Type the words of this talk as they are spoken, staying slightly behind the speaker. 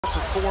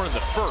4 in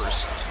the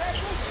first.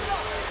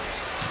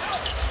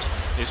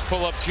 His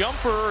pull-up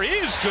jumper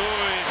is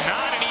good.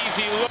 Not an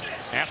easy look.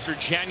 After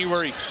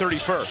January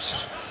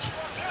 31st.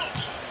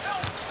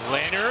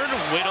 Leonard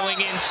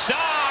whittling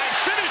inside,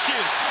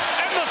 finishes,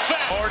 and the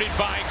foul. Guarded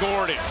by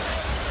Gordon.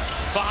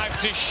 5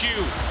 to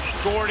shoot.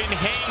 Gordon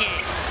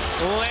hanging.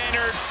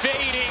 Leonard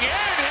fading,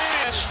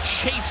 and his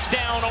chase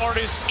down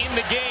artist in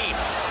the game,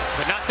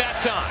 but not that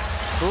time.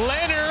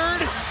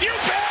 Leonard, you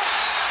bet!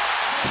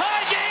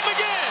 Tie game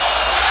again.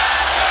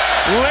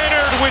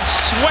 Leonard with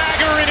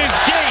swagger in his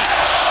gait,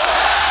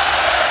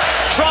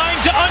 trying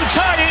to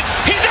untie it.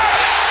 He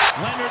does.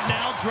 Leonard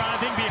now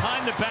driving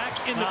behind the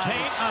back in the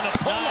paint on a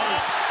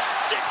pull-up,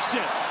 sticks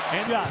it,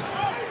 and got it.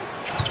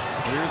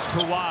 Here's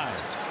Kawhi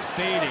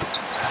fading.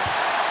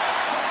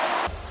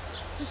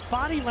 His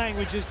body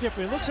language is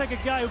different. It looks like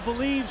a guy who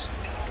believes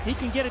he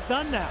can get it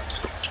done now.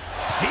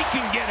 He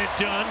can get it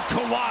done.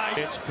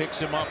 Kawhi picks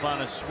him up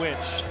on a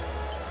switch.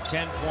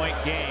 10-point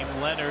game.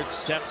 Leonard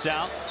steps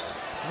out.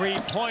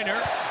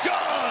 Three-pointer.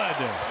 Good.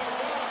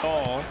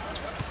 Oh.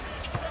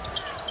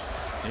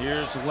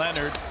 Here's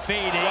Leonard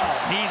fading.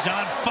 He's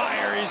on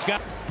fire. He's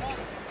got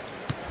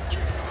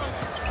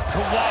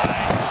Kawhi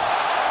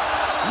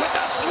with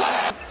a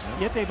slam.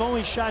 Yet they've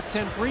only shot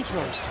 10 free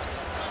throws.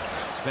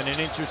 It's been an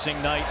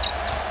interesting night.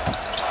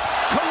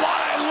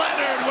 Kawhi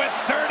Leonard with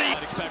 30.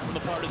 I'd expect from the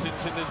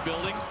partisans in this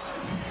building.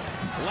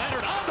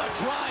 Leonard on the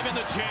drive and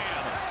the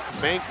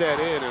jam. Bank that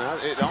in,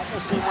 and it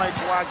almost seemed like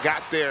Kawhi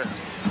got there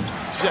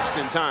just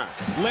in time.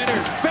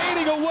 Leonard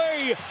fading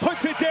away,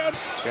 puts it down.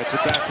 Gets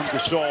it back from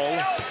Gasol.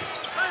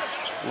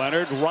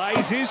 Leonard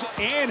rises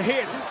and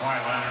hits.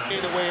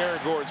 The way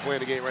Eric Gordon's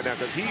playing the game right now,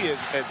 because he is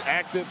as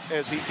active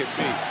as he can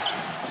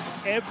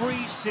be.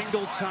 Every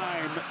single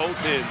time.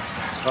 Both ends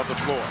of the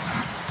floor.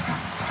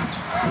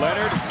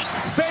 Leonard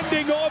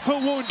fending off a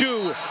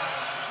Wundu.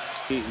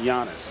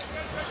 Giannis.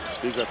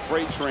 He's a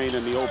freight train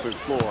in the open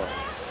floor.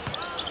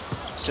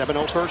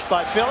 7-0 burst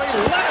by Philly.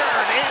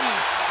 Leonard in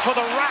for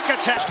the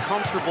rocket test.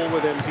 Comfortable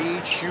with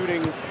Embiid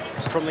shooting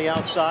from the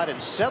outside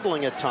and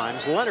settling at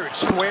times. Leonard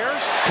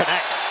squares,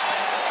 connects.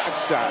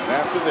 Shot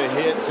after the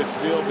hit to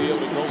still be able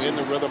to go in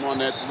the rhythm on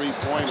that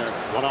three-pointer.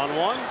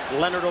 One-on-one.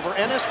 Leonard over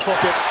Ennis.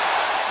 Book it.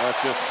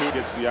 That's just two.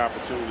 Gets the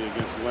opportunity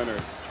against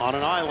Leonard. On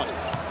an island.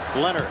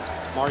 Leonard.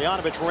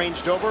 Marjanovic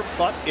ranged over,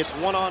 but it's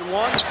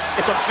one-on-one.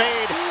 It's a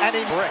fade, and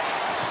he brick.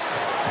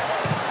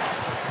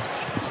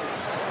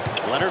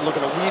 Leonard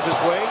looking to weave his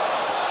way.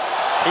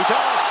 He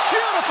does.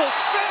 Beautiful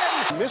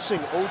spin.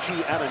 Missing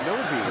OG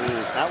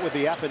Anunoby out with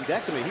the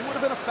appendectomy. He would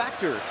have been a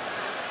factor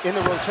in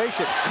the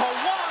rotation.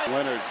 Kawhi.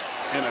 Leonard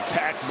in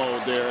attack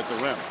mode there at the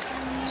rim.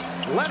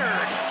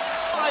 Leonard.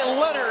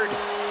 Leonard.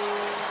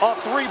 A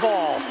three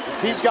ball.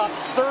 He's got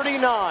 39.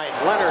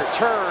 Leonard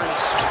turns.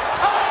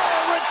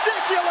 Oh,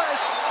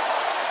 ridiculous.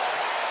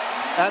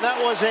 And that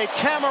was a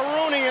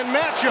Cameroonian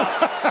matchup.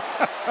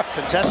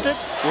 Contested.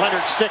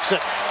 Leonard sticks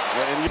it.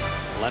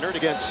 Leonard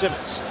against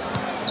Simmons.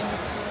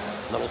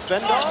 Little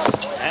fend off,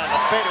 and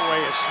the fadeaway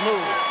is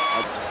smooth.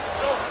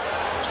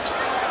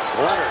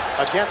 Leonard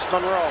against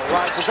Monroe,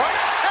 rises up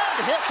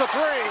and hits a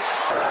three.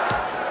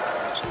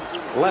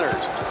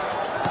 Leonard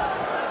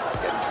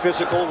getting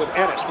physical with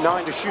Ennis,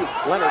 9 to shoot.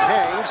 Leonard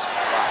hangs,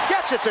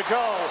 gets it to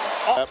go.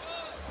 Oh.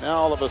 Now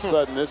all of a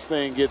sudden this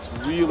thing gets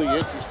really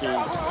interesting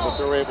if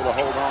they're able to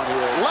hold on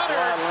here.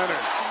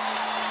 Leonard.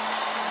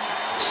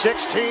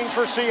 16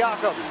 for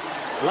Siakam.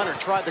 Leonard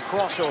tried the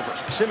crossover.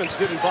 Simmons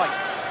didn't bite.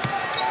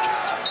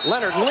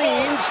 Leonard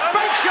leans.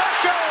 Big shot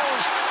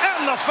goes.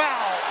 And the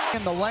foul.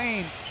 In the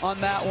lane on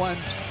that one.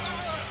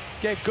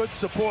 Gave good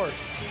support.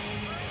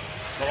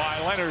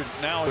 Kawhi Leonard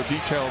now the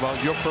detail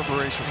about your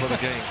preparation for the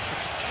game.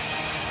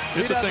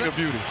 It's a thing of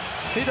beauty.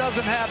 He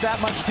doesn't have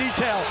that much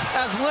detail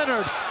as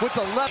Leonard with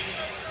the left.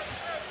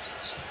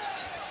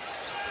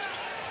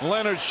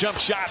 Leonard's jump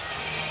shot.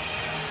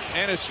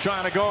 Ennis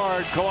trying to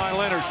guard Kawhi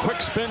Leonard. Quick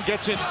spin,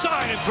 gets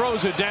inside and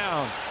throws it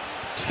down.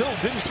 Still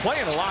didn't play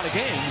in a lot of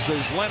games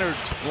as Leonard.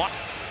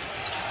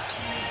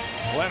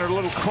 Leonard a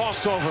little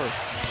crossover.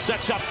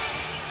 Sets up.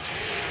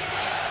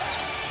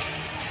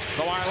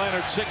 Kawhi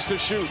Leonard 6 to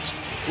shoot.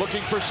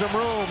 Looking for some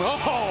room.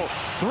 Oh,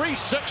 3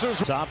 Sixers.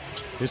 Top.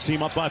 His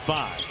team up by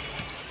 5.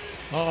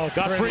 Oh,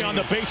 got free on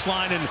the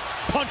baseline and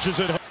punches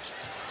it.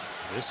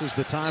 This is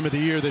the time of the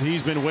year that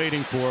he's been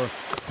waiting for.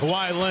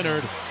 Kawhi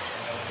Leonard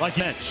like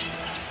bench.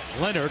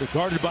 Leonard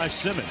guarded by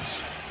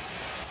Simmons.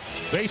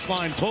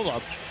 Baseline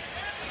pull-up.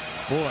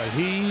 Boy,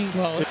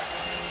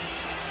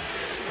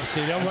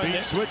 See, they'll run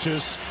beat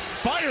switches.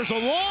 Fires a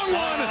long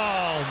one.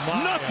 Oh,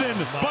 nothing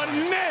but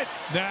net.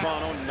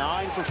 Toronto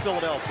 9 for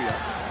Philadelphia.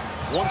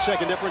 1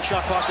 second difference.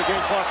 Shot clock to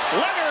game clock.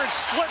 Leonard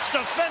splits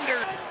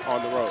defender.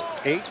 On the road.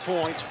 8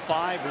 points,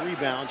 5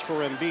 rebounds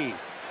for Embiid.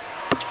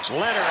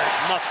 Leonard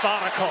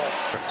methodical.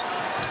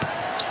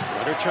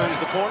 Leonard turns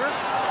the corner.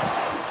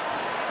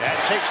 And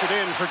takes it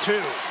in for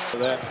 2.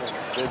 That from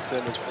Ben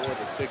Simmons for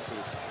the Sixers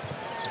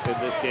in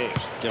this game.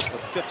 Just the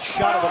 5th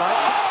shot of the night.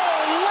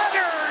 Oh,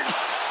 Leonard!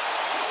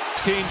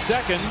 15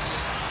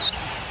 seconds.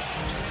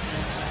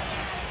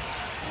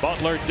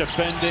 Butler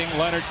defending.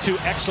 Leonard, two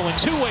excellent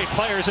two-way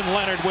players, and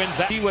Leonard wins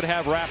that. He would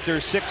have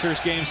Raptors Sixers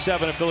Game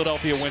 7 if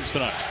Philadelphia wins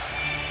tonight.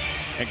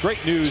 And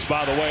great news,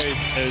 by the way,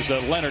 as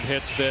Leonard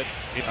hits that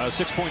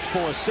 6 points,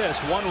 4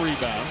 assists, 1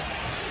 rebound.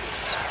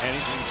 And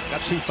he's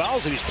got 2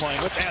 fouls that he's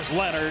playing with as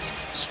Leonard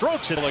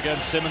strokes it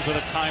against Simmons with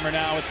a timer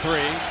now at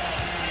 3.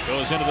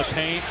 Goes into the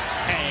paint,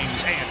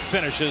 hangs, and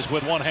finishes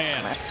with one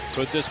hand.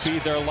 Could this be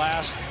their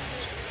last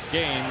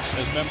games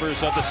as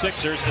members of the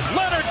Sixers as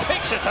Leonard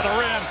takes it to the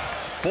rim?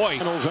 Boy.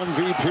 Finals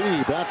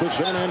MVP back with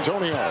San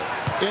Antonio.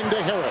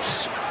 Into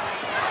Harris.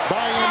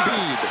 By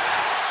Embiid.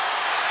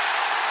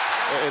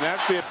 And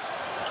that's the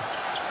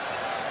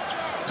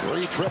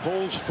 3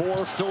 triples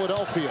for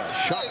Philadelphia.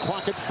 Shot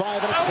clock at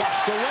 5 and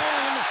across the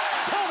lane.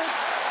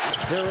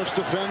 Harris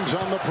defends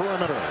on the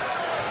perimeter.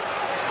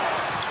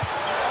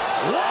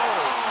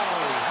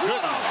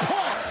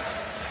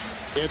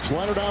 It's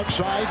Leonard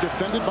outside,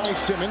 defended by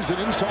Simmons, and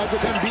inside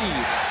with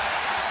Embiid.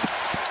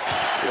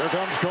 Here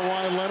comes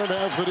Kawhi Leonard,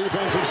 has the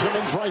defense of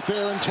Simmons right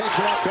there and takes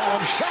it off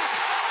balance shot.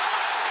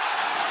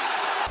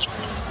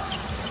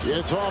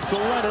 It's off to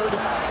Leonard,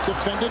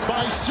 defended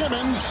by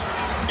Simmons.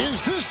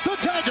 Is this the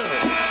dagger?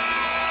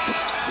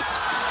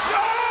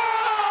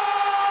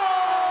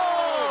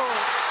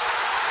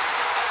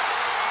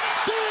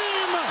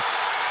 Game!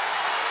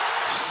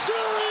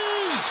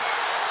 Series!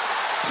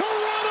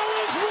 Toronto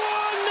is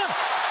won!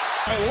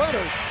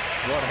 Leonard.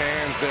 Good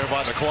hands there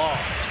by the claw.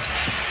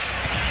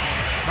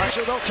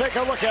 So they'll take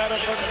a look at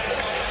it, but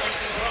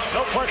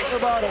no question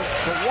about it.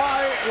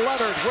 Kawhi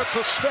Leonard with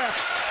the step.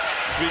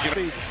 Speaking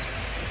of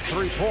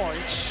 3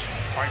 points,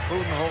 Mike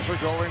Budenholzer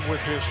going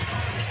with his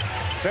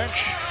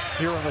bench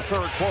here in the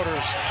third quarter.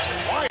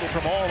 Wide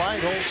from all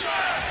angles.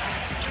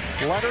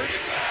 Leonard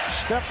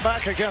step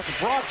back against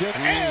Brogdon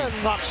and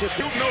knocks it.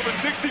 shooting over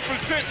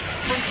 60%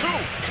 from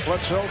 2.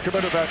 Bledsoe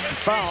committed that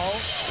foul.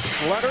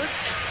 Leonard.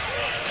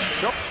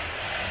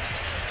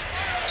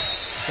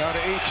 Down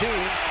to 18.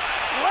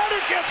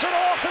 Leonard gets it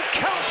off and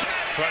counts.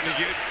 Trying to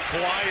get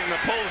Kawhi in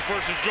the post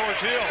versus George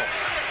Hill.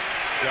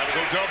 Got to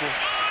go double.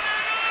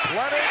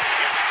 Leonard.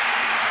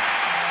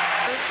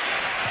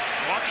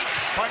 Watched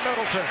by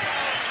Middleton.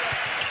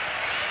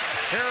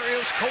 Here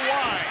is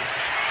Kawhi.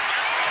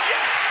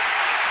 Yes!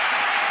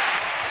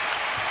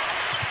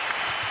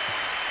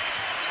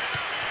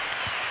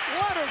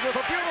 Leonard with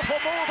a beautiful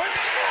move and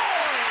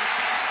scoring.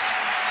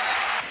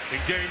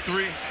 In game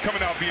 3,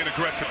 coming out being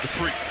aggressive to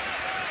Freak.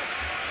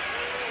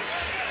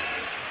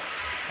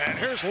 And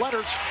here's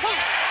Leonard's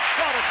first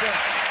shot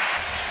attempt.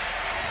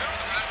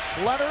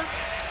 Leonard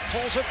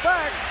pulls it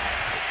back.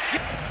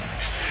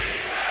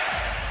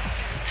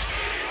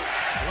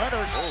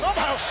 Leonard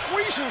somehow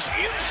squeezes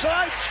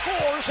inside,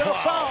 scores, and a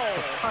foul.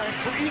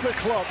 For either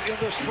club in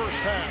this first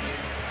half.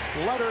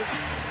 Leonard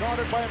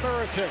guarded by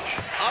Mirotic.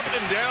 Up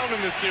and down in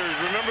this series.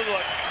 Remember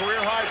the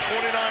career-high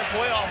 29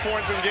 playoff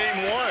points in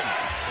game 1.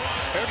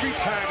 Every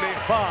time they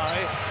buy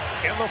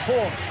in the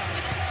fourth.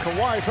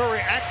 Kawhi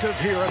very active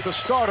here at the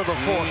start of the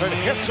fourth and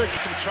hits it.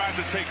 Tries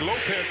to take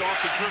Lopez off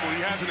the dribble.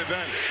 He has an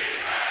advantage.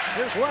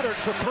 Here's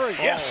Leonard for 3.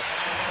 Yes.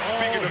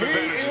 Speaking of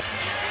advantage,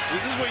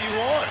 this is what you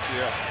want.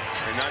 Yeah.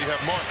 And now you have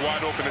Mark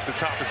wide open at the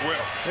top as well.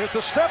 Here's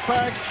the step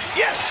back.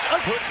 Yes. A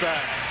put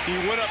back. He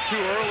went up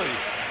too early.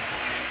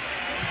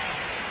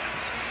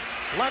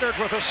 Leonard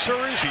with a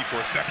series. For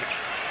a second.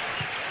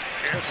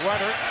 Here's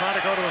Leonard trying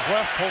to go to his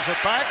left, pulls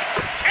it back.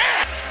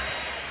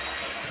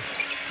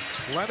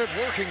 Leonard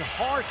working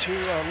hard to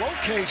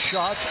locate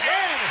shots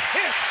and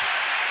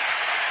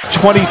hits.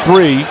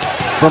 23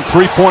 from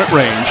 3-point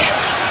range.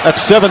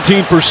 That's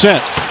 17%.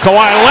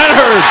 Kawhi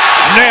Leonard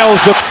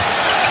nails the.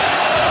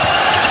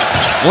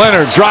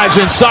 Leonard drives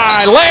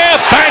inside, layup,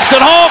 banks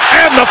it home,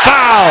 and the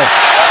foul.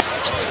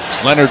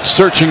 Leonard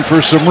searching for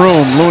some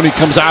room. Looney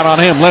comes out on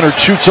him. Leonard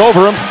shoots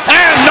over him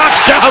and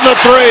knocks down the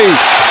 3.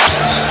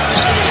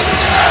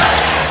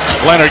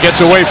 Leonard gets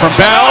away from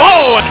Bell.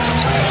 Oh!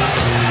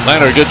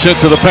 Leonard gets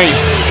into the paint.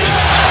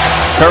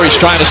 Curry's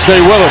trying to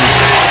stay with him.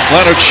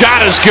 Leonard's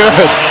shot is good.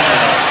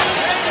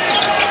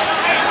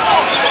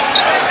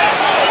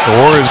 The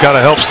Warriors got to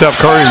help Steph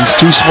Curry. He's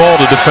too small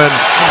to defend.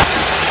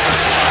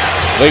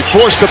 They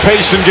force the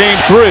pace in game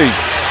 3.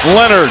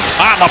 Leonard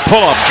on the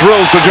pull-up,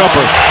 drills the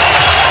jumper.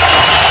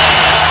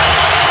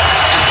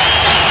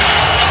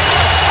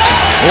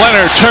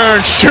 Leonard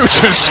turns,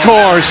 shoots, and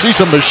scores. He's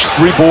a 3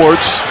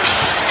 boards.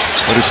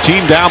 But his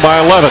team down by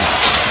 11.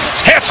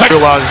 Hits it.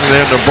 Realizing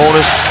they're in the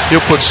bonus,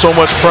 he'll put so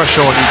much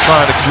pressure on you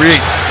trying to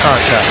create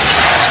contact.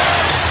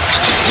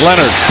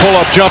 Leonard,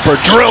 pull-up jumper,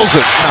 drills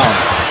it down.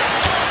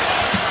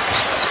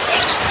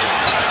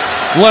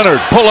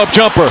 Leonard, pull-up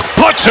jumper,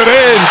 puts it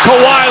in.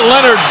 Kawhi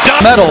Leonard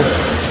medal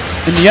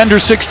in the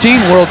under-16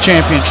 World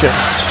Championships.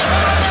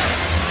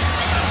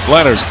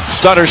 Leonard,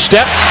 stutter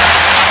step,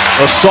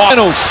 assault.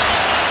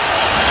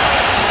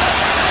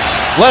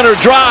 Leonard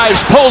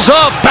drives, pulls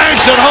up,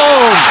 banks it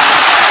home.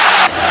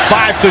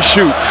 5 to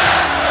shoot.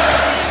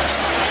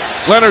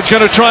 Leonard's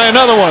going to try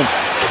another one.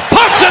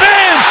 Puts it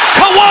in!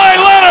 Kawhi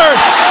Leonard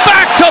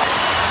back to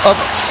of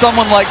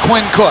someone like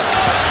Quinn Cook.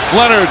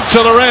 Leonard to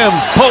the rim.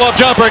 Pull-up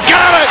jumper.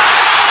 Got it!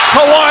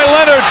 Kawhi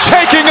Leonard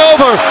taking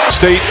over.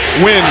 State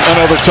win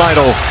another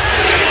title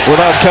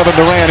without Kevin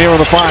Durant here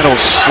in the finals.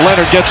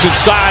 Leonard gets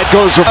inside,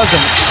 goes to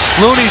Cousins.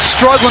 Looney's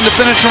struggling to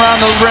finish around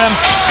the rim.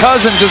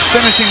 Cousins is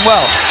finishing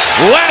well.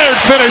 Leonard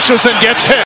finishes and gets hit.